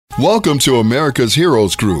Welcome to America's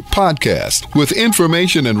Heroes Group podcast with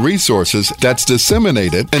information and resources that's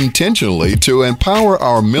disseminated intentionally to empower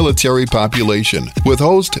our military population. With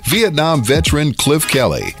host Vietnam veteran Cliff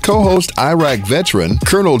Kelly, co-host Iraq veteran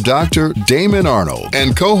Colonel Dr. Damon Arnold,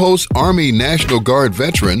 and co-host Army National Guard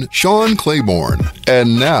veteran Sean Claiborne.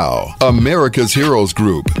 And now, America's Heroes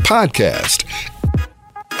Group podcast.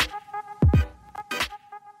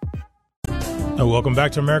 Welcome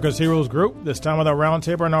back to America's Heroes Group, this time with our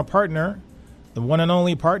roundtable and our partner, the one and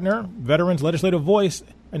only partner, Veterans Legislative Voice,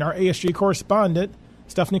 and our ASG correspondent,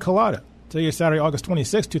 Stephanie Kalota. Today is Saturday, August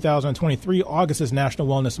 26, 2023. August is National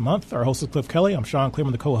Wellness Month. Our host is Cliff Kelly. I'm Sean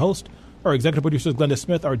Claiborne, the co-host. Our executive producer is Glenda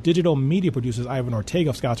Smith. Our digital media producer is Ivan Ortega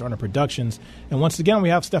of Scouts Honor Productions. And once again, we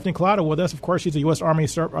have Stephanie Kalota with us. Of course, she's a U.S. Army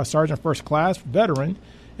Sergeant First Class veteran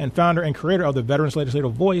and founder and creator of the Veterans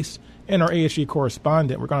Legislative Voice and our ASG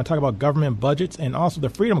correspondent. We're going to talk about government budgets and also the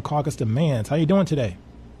Freedom Caucus demands. How are you doing today?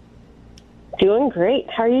 Doing great.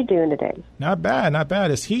 How are you doing today? Not bad, not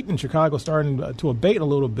bad. It's heat in Chicago starting to abate a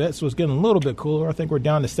little bit, so it's getting a little bit cooler. I think we're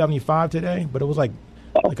down to 75 today, but it was like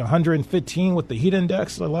 115 with the heat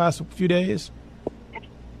index the last few days.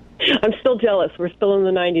 I'm still jealous. We're still in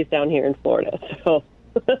the 90s down here in Florida, so...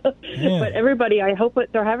 But everybody, I hope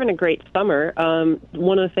they're having a great summer.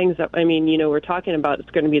 One of the things that, we're talking about is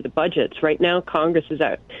going to be the budgets. Right now, Congress is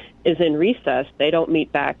in recess. They don't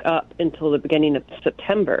meet back up until the beginning of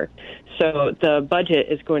September. So the budget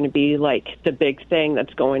is going to be like the big thing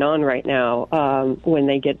that's going on right now when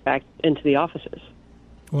they get back into the offices.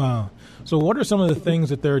 Wow. So what are some of the things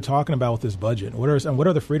that they're talking about with this budget? What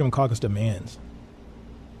are the Freedom Caucus demands?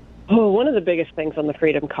 Oh, one of the biggest things on the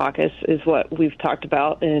Freedom Caucus is what we've talked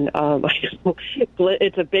about, and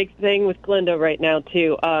it's a big thing with Glenda right now,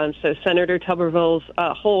 too. So Senator Tuberville's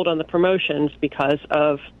hold on the promotions because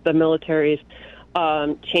of the military's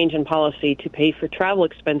change in policy to pay for travel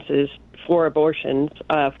expenses for abortions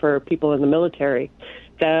for people in the military.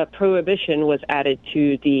 The prohibition was added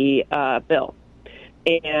to the bill.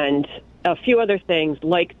 And a few other things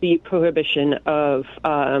like the prohibition of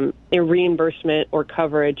a reimbursement or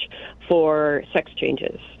coverage for sex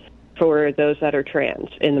changes for those that are trans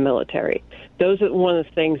in the military. Those are one of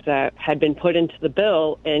the things that had been put into the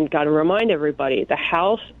bill, and got to remind everybody, the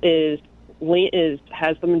House has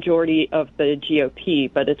the majority of the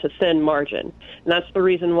GOP, but it's a thin margin. And that's the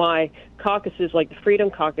reason why caucuses like the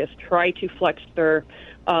Freedom Caucus try to flex their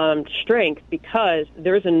strength, because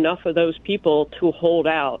there's enough of those people to hold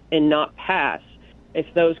out and not pass if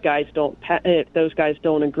those guys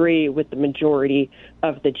don't agree with the majority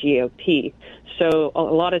of the GOP. So a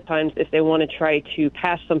lot of times, if they want to try to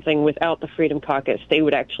pass something without the Freedom Caucus, they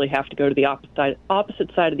would actually have to go to the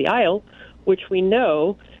opposite side of the aisle, which we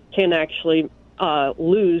know can actually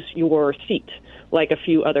lose your seat, like a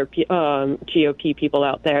few other GOP people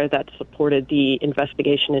out there that supported the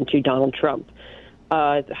investigation into Donald Trump.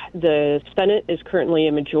 The Senate is currently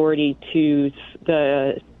a majority to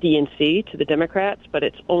the DNC, to the Democrats, but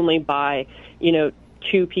it's only by,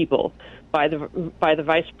 two people, by the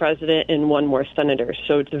vice president and one more senator.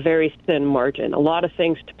 So it's a very thin margin. A lot of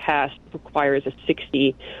things to pass requires a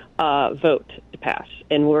 60 vote to pass,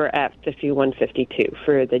 and we're at 51-52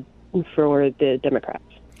 for the Democrats.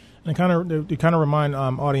 And to kind of remind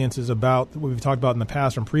audiences about what we've talked about in the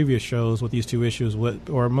past from previous shows with these two issues,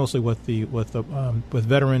 or mostly with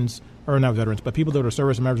veterans, or not veterans, but people that are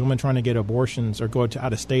service members, women trying to get abortions or go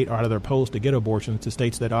out of state or out of their post to get abortions to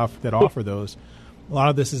states that offer those. A lot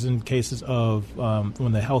of this is in cases of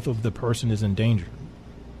when the health of the person is in danger.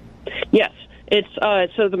 Yes, it's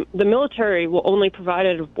so the military will only provide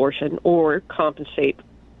an abortion or compensate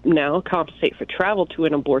for travel to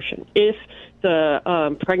an abortion if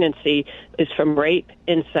the pregnancy is from rape,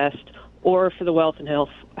 incest, or for the wealth and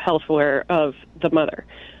healthcare of the mother,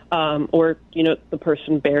 or the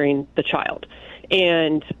person bearing the child.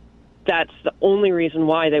 And that's the only reason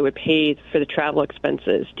why they would pay for the travel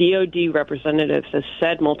expenses. DOD representatives have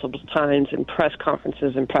said multiple times in press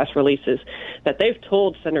conferences and press releases that they've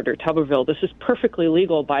told Senator Tuberville this is perfectly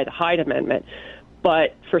legal by the Hyde Amendment,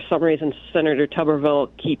 but for some reason Senator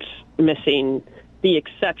Tuberville keeps missing the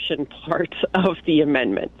exception part of the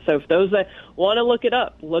amendment. So if those that want to look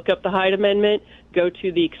up the Hyde Amendment, go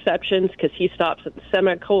to the exceptions, because he stops at the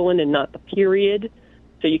semicolon and not the period,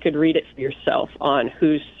 so you could read it for yourself on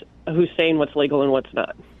who's saying what's legal and what's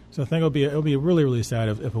not. So I think it'll be really, really sad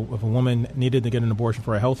if a woman needed to get an abortion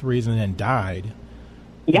for a health reason and died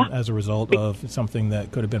as a result of something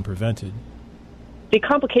that could have been prevented. The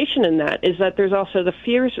complication in that is that there's also the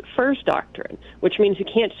FERS doctrine, which means you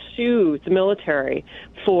can't sue the military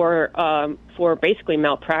for basically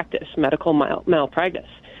malpractice, medical malpractice.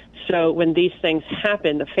 So when these things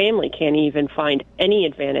happen, the family can't even find any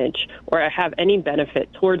advantage or have any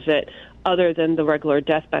benefit towards it other than the regular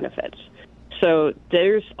death benefits. So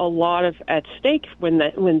there's a lot at stake when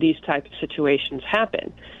these types of situations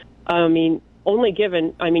happen. I mean,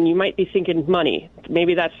 you might be thinking money.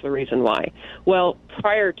 Maybe that's the reason why. Well,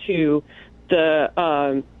 prior to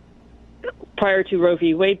Roe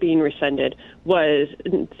v. Wade being rescinded, was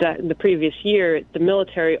that in the previous year, the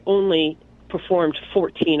military only performed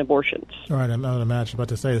 14 abortions. All right, I'm about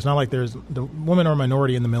to say, it's not like the women are a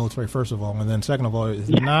minority in the military, first of all, and then second of all,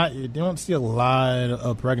 you don't see a lot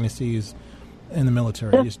of pregnancies in the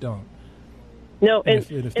military. You just don't. No, and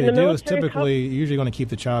if they do, it's typically usually going to keep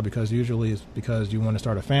the child because you want to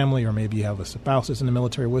start a family, or maybe you have a spouse that's in the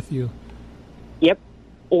military with you. Yep,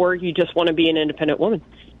 or you just want to be an independent woman.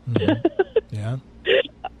 Mm-hmm. Yeah.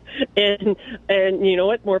 And you know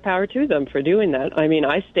what? More power to them for doing that. I mean,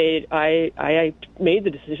 I made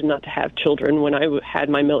the decision not to have children when I had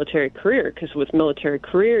my military career, because with military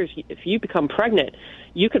careers, if you become pregnant,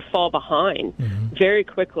 you could fall behind very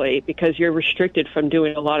quickly because you're restricted from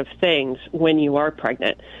doing a lot of things when you are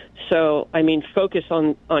pregnant. So, I mean, focus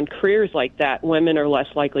on careers like that. Women are less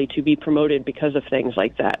likely to be promoted because of things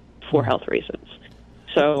like that for health reasons.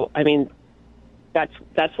 So, I mean,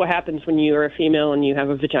 that's what happens when you are a female and you have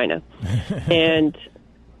a vagina. And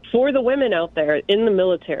for the women out there in the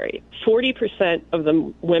military, 40% of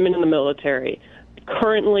the women in the military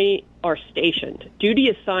currently are stationed, duty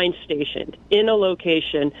assigned stationed, in a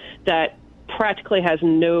location that practically has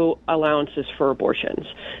no allowances for abortions.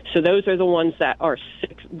 So those are the ones that are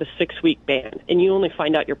the 6-week ban, and you only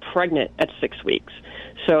find out you're pregnant at 6 weeks.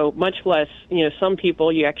 So much less, some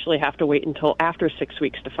people you actually have to wait until after 6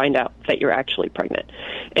 weeks to find out that you're actually pregnant,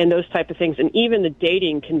 and those type of things. And even the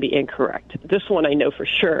dating can be incorrect. This one I know for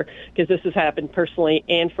sure, because this has happened personally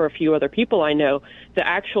and for a few other people I know. The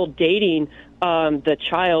actual dating, the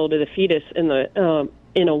child or the fetus in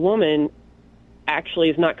a woman actually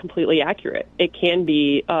is not completely accurate. It can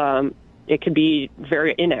be, it could be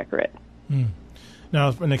very inaccurate. Now,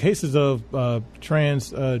 in the cases of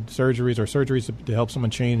trans surgeries or surgeries to help someone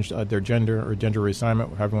change their gender or gender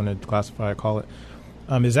reassignment, however you want to classify it, call it,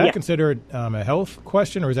 is that considered a health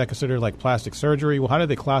question, or is that considered like plastic surgery? Well, how do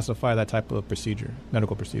they classify that type of procedure,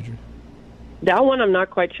 medical procedure? That one I'm not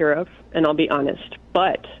quite sure of, and I'll be honest.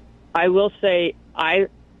 But I will say I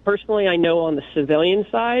know on the civilian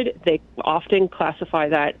side, they often classify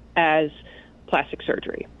that as plastic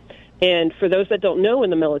surgery. And for those that don't know, in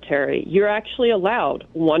the military, you're actually allowed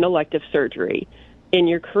one elective surgery in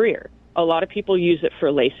your career. A lot of people use it for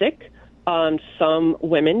LASIK. Some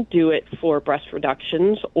women do it for breast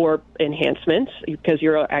reductions or enhancements, because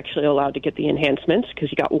you're actually allowed to get the enhancements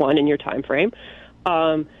because you got one in your time frame.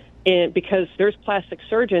 And because there's plastic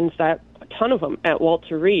surgeons, a ton of them at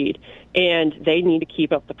Walter Reed, and they need to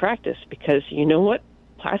keep up the practice, because you know what?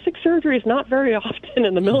 Plastic surgery is not very often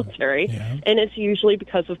in the military, and it's usually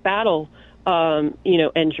because of battle,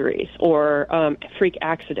 injuries or freak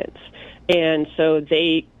accidents. And so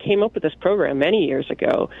they came up with this program many years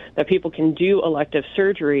ago that people can do elective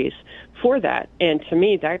surgeries for that. And to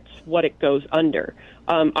me, that's what it goes under.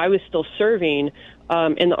 I was still serving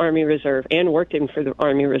in the Army Reserve and working for the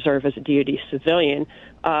Army Reserve as a DoD civilian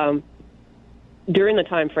during the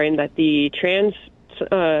time frame that the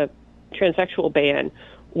transsexual ban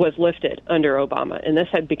was lifted under Obama. And this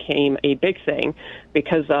had became a big thing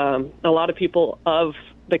because a lot of people of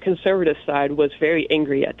the conservative side was very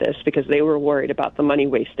angry at this because they were worried about the money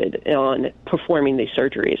wasted on performing these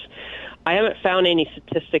surgeries. I haven't found any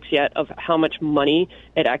statistics yet of how much money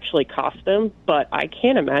it actually cost them, but I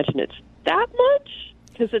can't imagine it's that much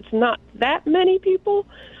because it's not that many people.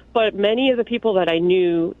 But many of the people that I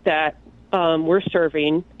knew that were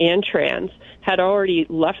serving and trans had already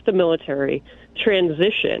left the military,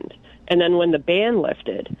 transitioned, and then when the ban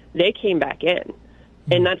lifted, they came back in.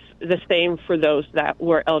 And that's the same for those that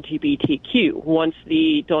were LGBTQ. Once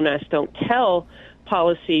the Don't Ask, Don't Tell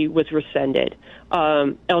policy was rescinded,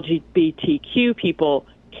 LGBTQ people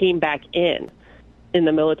came back in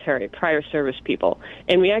the military, prior service people.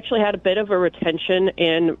 And we actually had a bit of a retention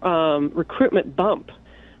and recruitment bump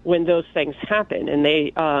when those things happen. And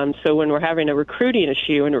they, so when we're having a recruiting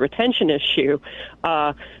issue and a retention issue,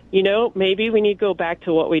 maybe we need to go back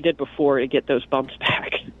to what we did before to get those bumps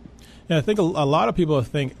back. Yeah, I think a lot of people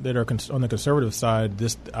think that are on the conservative side,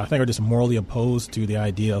 are just morally opposed to the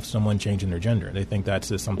idea of someone changing their gender. They think that's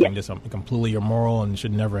just something just completely immoral and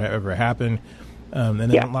should never ever happen. And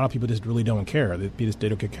then a lot of people just really don't care. They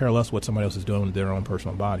don't care less what somebody else is doing with their own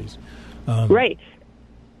personal bodies. Right.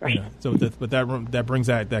 Right. You know, but that brings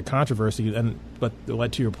that controversy.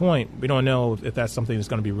 But to your point, we don't know if that's something that's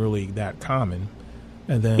going to be really that common.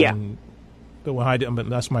 And then, but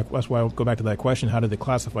that's why I'll go back to that question. How do they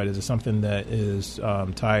classify it? Is it something that is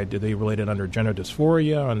tied? Do they relate it under gender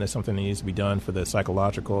dysphoria, and is something that needs to be done for the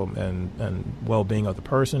psychological and well-being of the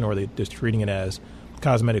person, or are they just treating it as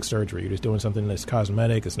cosmetic surgery? You're just doing something that's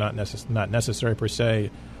cosmetic. It's not necessary per se.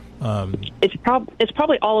 It's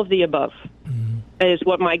probably all of the above, is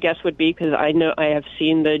what my guess would be, because I know I have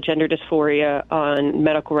seen the gender dysphoria on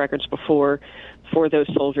medical records before for those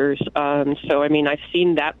soldiers. So, I mean, I've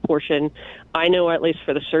seen that portion. I know at least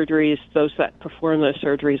for the surgeries, those that perform those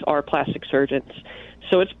surgeries are plastic surgeons.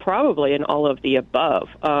 So it's probably in all of the above.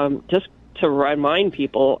 Just to remind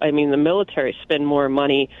people, I mean, the military spend more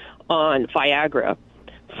money on Viagra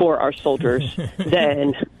for our soldiers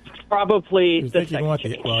than probably the sex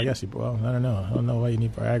change. Well, I guess I don't know. I don't know why you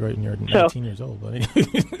need Viagra when you're 19 years old, buddy.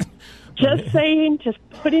 Just saying, just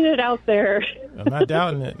putting it out there. I'm not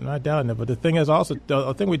doubting it. But the thing is also,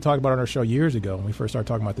 the thing we talked about on our show years ago when we first started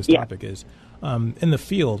talking about this topic is in the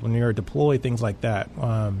field, when you're deployed, things like that,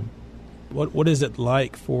 what is it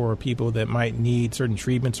like for people that might need certain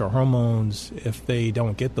treatments or hormones if they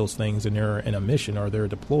don't get those things and they're in a mission or they're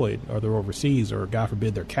deployed or they're overseas or, God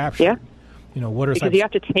forbid, they're captured? Yeah. You know, what are you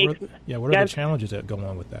have to take? What are the challenges that go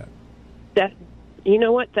on with that? You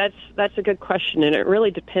know what? That's a good question, and it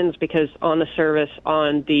really depends because on the service,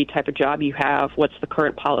 on the type of job you have, what's the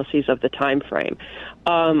current policies of the time frame.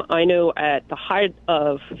 I know at the height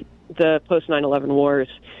of the post 9/11 wars,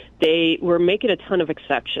 they were making a ton of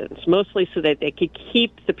exceptions, mostly so that they could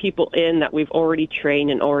keep the people in that we've already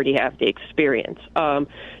trained and already have the experience.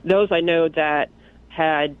 Those I know that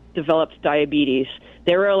had developed diabetes,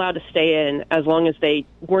 they were allowed to stay in as long as they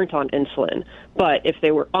weren't on insulin. But if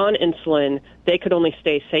they were on insulin, they could only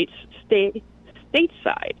stay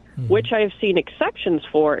stateside, which I have seen exceptions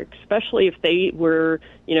for, especially if they were,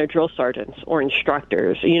 drill sergeants or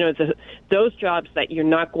instructors. Those jobs that you're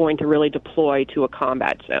not going to really deploy to a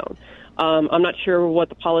combat zone. I'm not sure what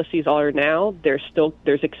the policies are now.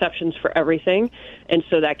 There's exceptions for everything, and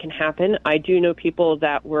so that can happen. I do know people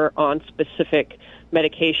that were on specific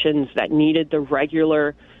medications that needed the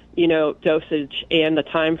regular, dosage and the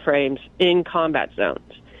time frames in combat zones,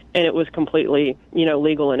 and it was completely,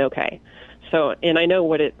 legal and okay. So, and I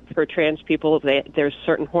know for trans people, there's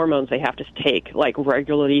certain hormones they have to take like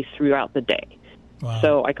regularly throughout the day. Wow.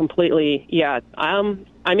 So I completely,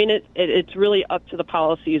 it's really up to the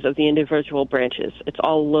policies of the individual branches. It's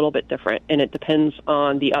all a little bit different, and it depends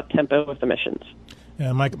on the up-tempo of the missions.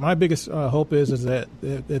 Yeah, my biggest hope is that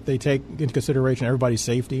they take into consideration everybody's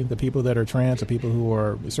safety, the people that are trans, the people who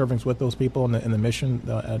are serving with those people in the mission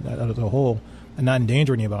as a whole, and not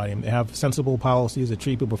endanger anybody. They have sensible policies that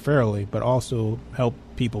treat people fairly, but also help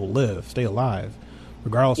people stay alive,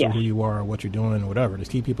 regardless of who you are, or what you're doing, or whatever. Let's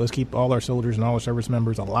keep all our soldiers and all our service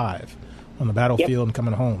members alive on the battlefield and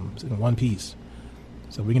coming home in one piece.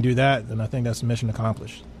 So if we can do that, then I think that's the mission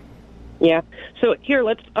accomplished. Yeah. So here,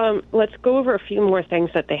 let's go over a few more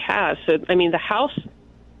things that they have. So, I mean, the House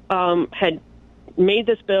had made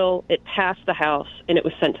this bill. It passed the House, and it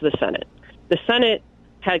was sent to the Senate. The Senate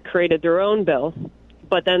had created their own bill,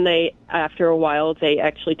 but then after a while, they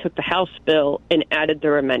actually took the House bill and added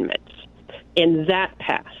their amendments, and that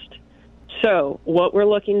passed. So what we're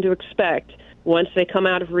looking to expect once they come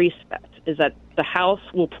out of recess is that the House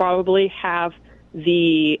will probably have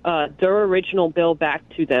their original bill back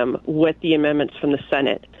to them with the amendments from the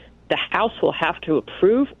Senate. The House will have to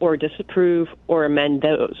approve or disapprove or amend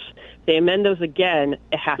those. If they amend those again,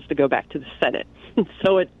 it has to go back to the Senate.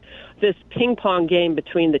 So it's this ping-pong game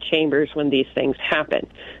between the chambers when these things happen.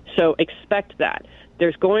 So expect that.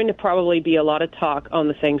 There's going to probably be a lot of talk on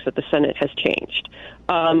the things that the Senate has changed.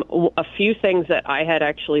 A few things that I had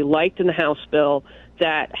actually liked in the House bill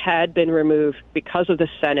that had been removed because of the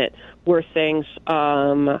Senate were things,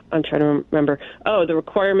 I'm trying to remember. The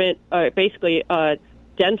requirement,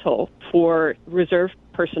 dental for reserve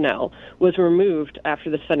personnel was removed after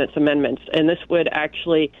the Senate's amendments, and this would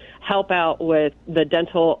actually help out with the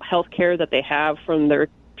dental health care that they have from their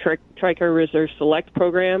Triker Reserve Select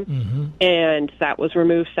program, and that was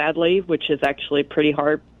removed, sadly, which is actually pretty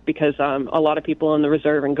hard because a lot of people in the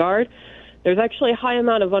Reserve and Guard, there's actually a high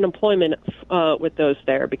amount of unemployment with those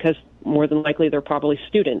there because more than likely they're probably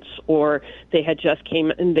students or they had just came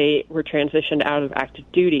and they were transitioned out of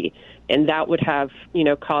active duty, and that would have,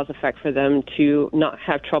 cause effect for them to not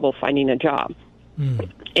have trouble finding a job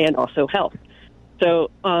and also health. So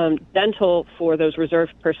dental for those reserve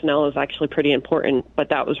personnel is actually pretty important, but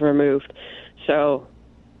that was removed. So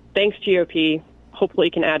thanks, GOP. Hopefully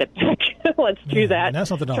you can add it back. Let's do that. And that's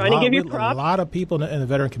something to give you props. A lot of people in the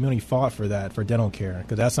veteran community fought for that, for dental care,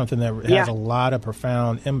 because that's something that has a lot of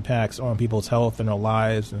profound impacts on people's health and their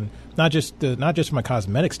lives, and not just from a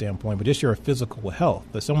cosmetic standpoint, but just your physical health.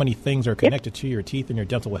 There's so many things are connected to your teeth and your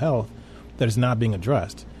dental health that is not being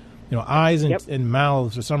addressed. Eyes and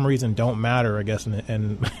mouths for some reason don't matter, I guess,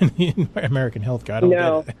 in American healthcare. I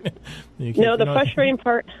don't get it.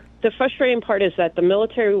 The frustrating part is that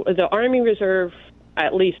the Army Reserve,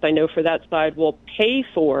 at least I know for that side, will pay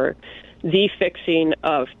for the fixing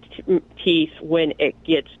of teeth when it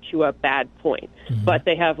gets to a bad point, but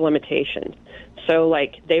they have limitations. So,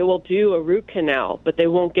 like, they will do a root canal, but they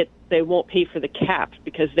won't pay for the caps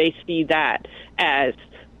because they see that as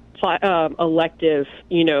elective,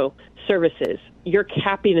 services. You're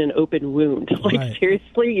capping an open wound. Like,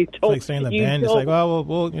 seriously, you don't. It's like saying the band is like, well,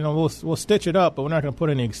 we'll stitch it up, but we're not going to put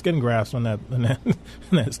any skin grafts on that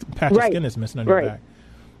patch of skin that's missing on your back.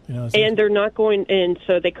 And they're not going in.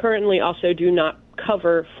 So they currently also do not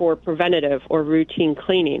cover for preventative or routine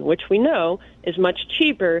cleaning, which we know is much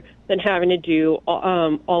cheaper than having to do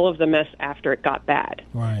all of the mess after it got bad.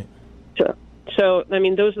 Right. So, I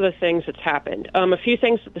mean, those are the things that's happened. A few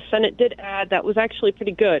things that the Senate did add that was actually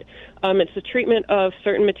pretty good. It's the treatment of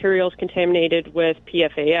certain materials contaminated with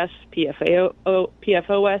PFAS,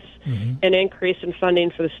 PFOS, an increase in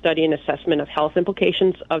funding for the study and assessment of health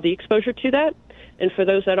implications of the exposure to that. And for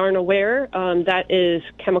those that aren't aware, that is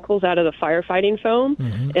chemicals out of the firefighting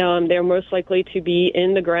foam. They're most likely to be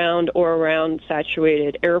in the ground or around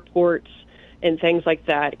saturated airports and things like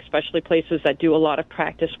that, especially places that do a lot of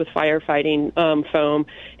practice with firefighting foam.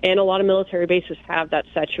 And a lot of military bases have that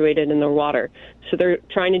saturated in their water. So they're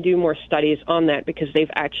trying to do more studies on that because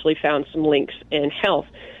they've actually found some links in health.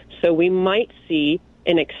 So we might see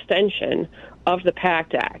an extension of the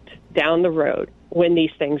PACT Act down the road when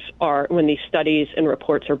these studies and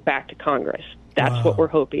reports are back to Congress. That's what we're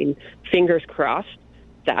hoping. Fingers crossed.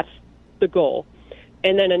 That's the goal.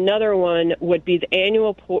 And then another one would be the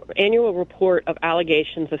annual report of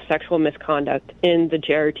allegations of sexual misconduct in the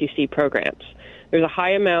JROTC programs. There's a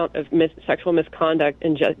high amount of sexual misconduct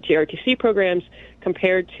in JROTC programs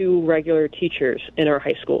compared to regular teachers in our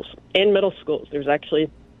high schools and middle schools. They're actually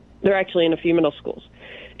in a few middle schools.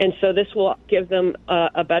 And so this will give them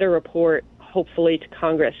a better report, hopefully, to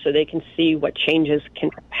Congress so they can see what changes can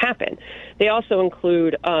happen. They also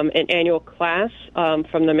include an annual class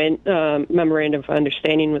from the Memorandum of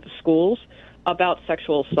Understanding with the schools about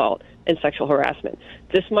sexual assault and sexual harassment.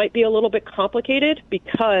 This might be a little bit complicated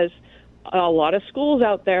because a lot of schools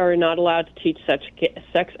out there are not allowed to teach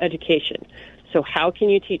sex education. So how can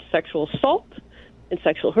you teach sexual assault and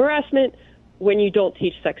sexual harassment when you don't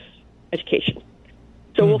teach sex education?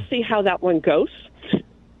 So we'll see how that one goes.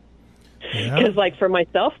 Because, like, for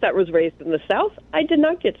myself, that was raised in the South, I did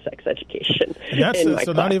not get sex education. And that's so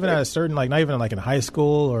classroom. Not even at a certain, like, not even like in high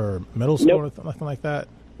school or middle school or nothing like that?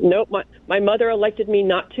 Nope. My mother elected me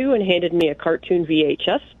not to and handed me a cartoon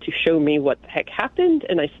VHS to show me what the heck happened,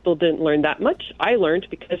 and I still didn't learn that much. I learned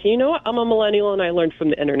because, you know what, I'm a millennial and I learned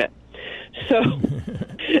from the Internet. So...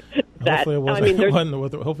 Hopefully it wasn't one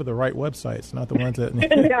with hopefully the right websites, not the ones that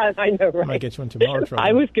yeah, I know, right? Might get you into more trouble.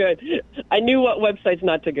 I was good. I knew what websites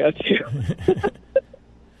not to go to.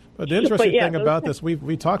 But the interesting thing about this,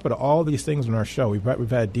 we talked about all these things in our show. We've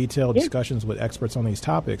had detailed discussions with experts on these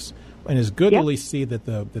topics, and it's good to at least see that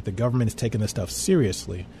the government is taking this stuff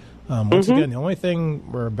seriously. Once again, the only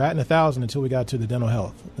thing we're batting 1,000 until we got to the dental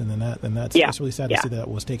health, and that's really sad to see that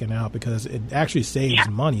was taken out because it actually saves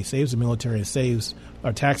money, saves the military, and saves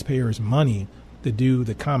our taxpayers money to do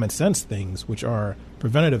the common sense things, which are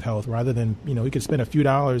preventative health, rather than we could spend a few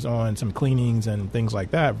dollars on some cleanings and things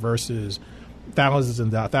like that versus thousands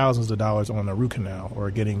and thousands of dollars on a root canal or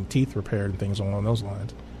getting teeth repaired and things along those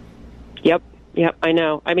lines. Yep, I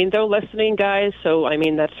know. I mean, they're listening, guys. So I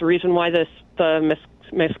mean, that's the reason why the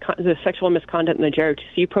sexual misconduct in the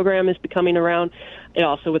JROTC program is becoming around, and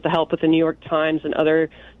also with the help of the New York Times and other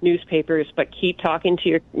newspapers. But keep talking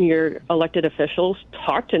to your elected officials,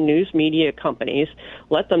 talk to news media companies,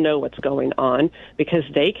 let them know what's going on, because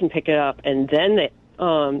they can pick it up, and then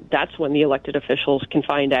that's when the elected officials can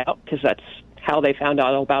find out, because that's how they found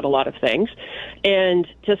out about a lot of things. And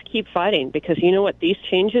just keep fighting, because you know what? These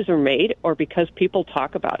changes are made or because people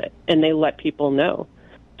talk about it and they let people know.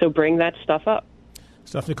 So bring that stuff up.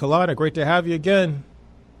 Stephanie Kalota, great to have you again.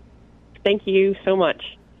 Thank you so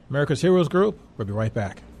much. America's Heroes Group, we'll be right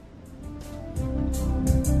back.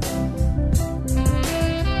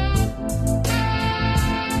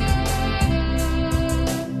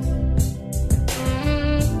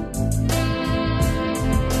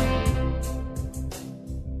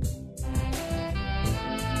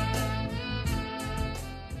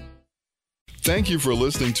 Thank you for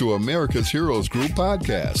listening to America's Heroes Group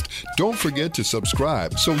podcast. Don't forget to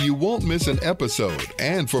subscribe so you won't miss an episode.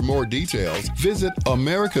 And for more details, visit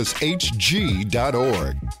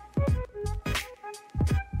americashg.org.